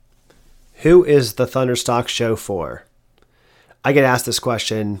Who is the Thunderstock show for? I get asked this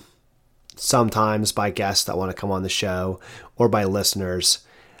question sometimes by guests that want to come on the show or by listeners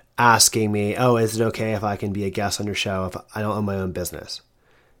asking me, oh, is it okay if I can be a guest on your show if I don't own my own business?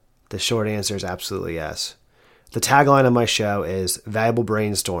 The short answer is absolutely yes. The tagline of my show is Valuable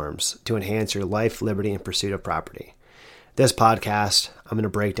Brainstorms to enhance your life, liberty, and pursuit of property. This podcast, I'm going to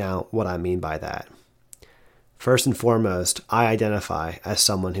break down what I mean by that. First and foremost, I identify as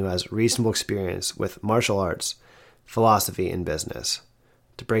someone who has reasonable experience with martial arts, philosophy, and business.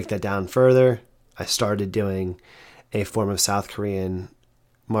 To break that down further, I started doing a form of South Korean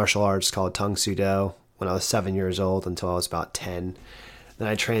martial arts called Tang So Do when I was 7 years old until I was about 10. Then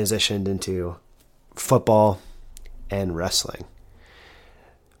I transitioned into football and wrestling.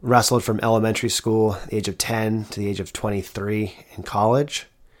 Wrestled from elementary school, the age of 10 to the age of 23 in college.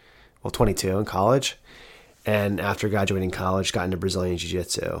 Well, 22 in college. And after graduating college, got into Brazilian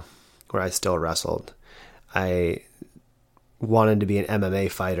jiu-jitsu, where I still wrestled. I wanted to be an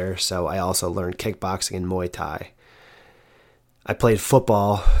MMA fighter, so I also learned kickboxing and Muay Thai. I played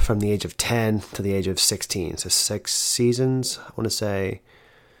football from the age of 10 to the age of 16. So 6 seasons, I want to say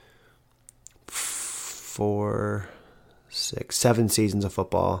 7 seasons of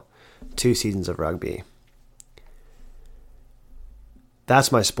football, 2 seasons of rugby.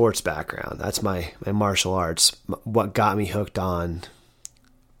 That's my sports background. That's my martial arts. What got me hooked on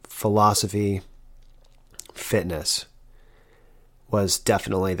philosophy, fitness was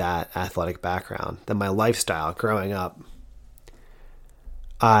definitely that athletic background. Then my lifestyle growing up,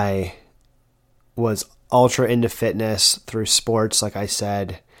 I was ultra into fitness through sports. Like I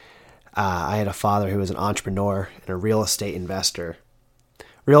said, I had a father who was an entrepreneur and a real estate investor.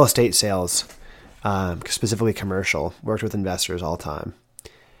 Real estate sales, specifically commercial, worked with investors all the time.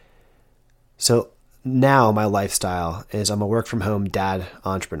 So now my lifestyle is I'm a work-from-home dad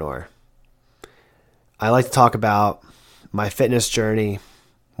entrepreneur. I like to talk about my fitness journey,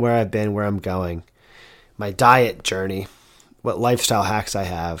 where I've been, where I'm going, my diet journey, what lifestyle hacks I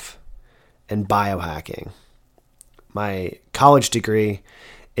have, and biohacking. My college degree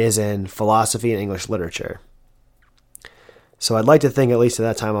is in philosophy and English literature. So I'd like to think at least at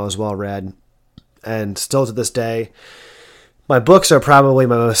that time I was well read, and still to this day, my books are probably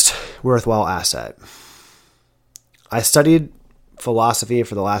my most worthwhile asset. I studied philosophy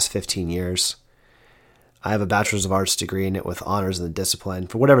for the last 15 years. I have a Bachelor's of Arts degree in it with honors in the discipline.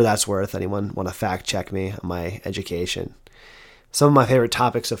 For whatever that's worth, anyone want to fact check me on my education. Some of my favorite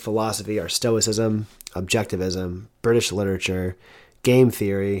topics of philosophy are Stoicism, Objectivism, British literature, game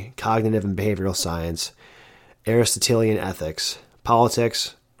theory, cognitive and behavioral science, Aristotelian ethics,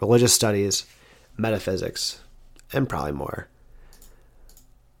 politics, religious studies, metaphysics, and probably more.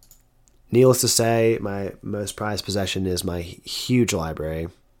 Needless to say, my most prized possession is my huge library.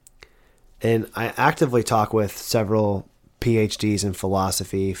 And I actively talk with several PhDs in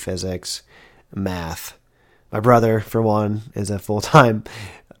philosophy, physics, math. My brother, for one, is a full-time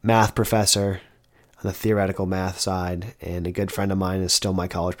math professor on the theoretical math side, and a good friend of mine is still my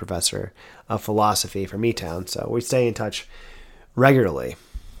college professor of philosophy from E-Town. So we stay in touch regularly.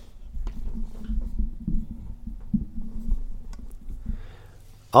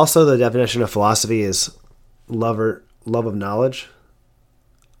 Also, the definition of philosophy is love of knowledge.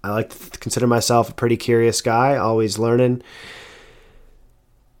 I like to consider myself a pretty curious guy, always learning.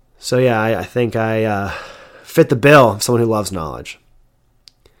 So yeah, I think I fit the bill of someone who loves knowledge.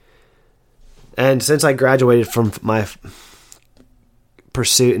 And since I graduated from my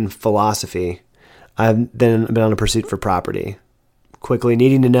pursuit in philosophy, I've then been on a pursuit for property, quickly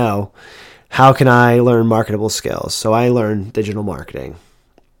needing to know how can I learn marketable skills. So I learned digital marketing.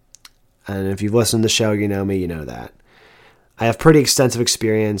 And if you've listened to the show, you know me, you know that. I have pretty extensive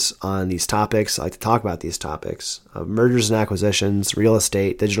experience on these topics. I like to talk about these topics of mergers and acquisitions, real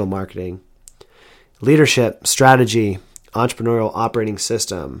estate, digital marketing, leadership, strategy, entrepreneurial operating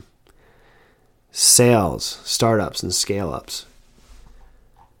system, sales, startups, and scale-ups.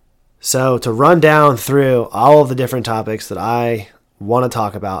 So to run down through all of the different topics that I want to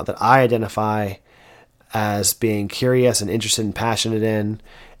talk about, that I identify as being curious and interested and passionate in,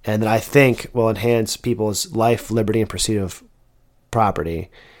 and that I think will enhance people's life, liberty, and pursuit of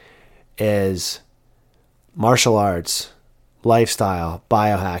property, is martial arts, lifestyle,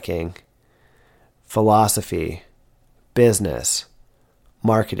 biohacking, philosophy, business,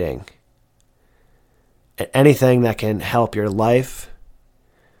 marketing, anything that can help your life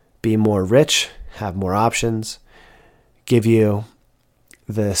be more rich, have more options, give you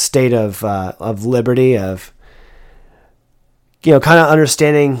the state of liberty, of kind of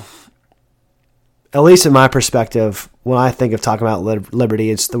understanding at least in my perspective, when I think of talking about liberty,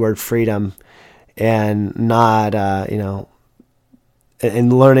 it's the word freedom, and not, and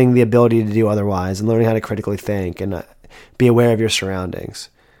learning the ability to do otherwise, and learning how to critically think and be aware of your surroundings.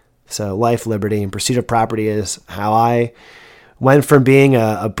 So life, liberty, and pursuit of property is how I went from being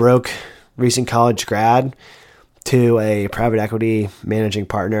a broke recent college grad to a private equity managing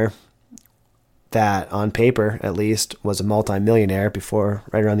partner that on paper, at least, was a multi-millionaire before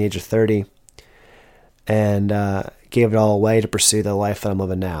right around the age of 30, and gave it all away to pursue the life that I'm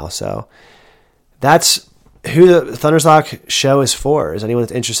living now. So that's who the Thunderstock show is for, is anyone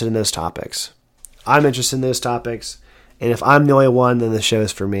that's interested in those topics. I'm interested in those topics, and if I'm the only one, then the show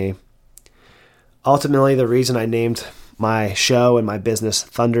is for me. Ultimately, the reason I named my show and my business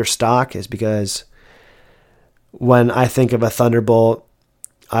Thunderstock is because when I think of a thunderbolt,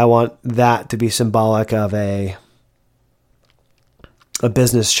 I want that to be symbolic of a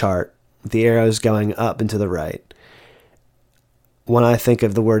business chart, the arrows going up and to the right. When I think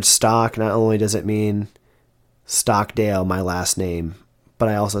of the word stock, not only does it mean Stockdale, my last name, but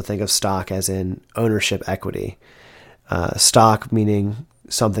I also think of stock as in ownership equity. Stock meaning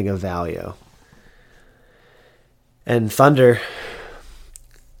something of value. And thunder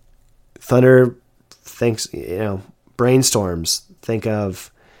thinks, brainstorms. Think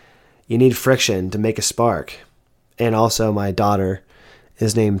of, you need friction to make a spark. And also my daughter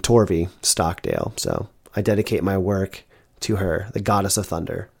is named Torvi Stockdale. So I dedicate my work to her, the goddess of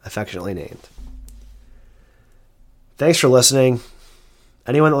thunder, affectionately named. Thanks for listening.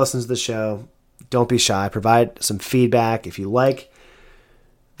 Anyone that listens to the show, don't be shy. Provide some feedback. If you like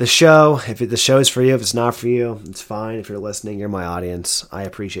the show, if the show is for you, if it's not for you, it's fine. If you're listening, you're my audience. I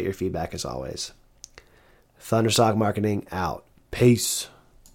appreciate your feedback as always. Thunderstock Marketing out. Peace.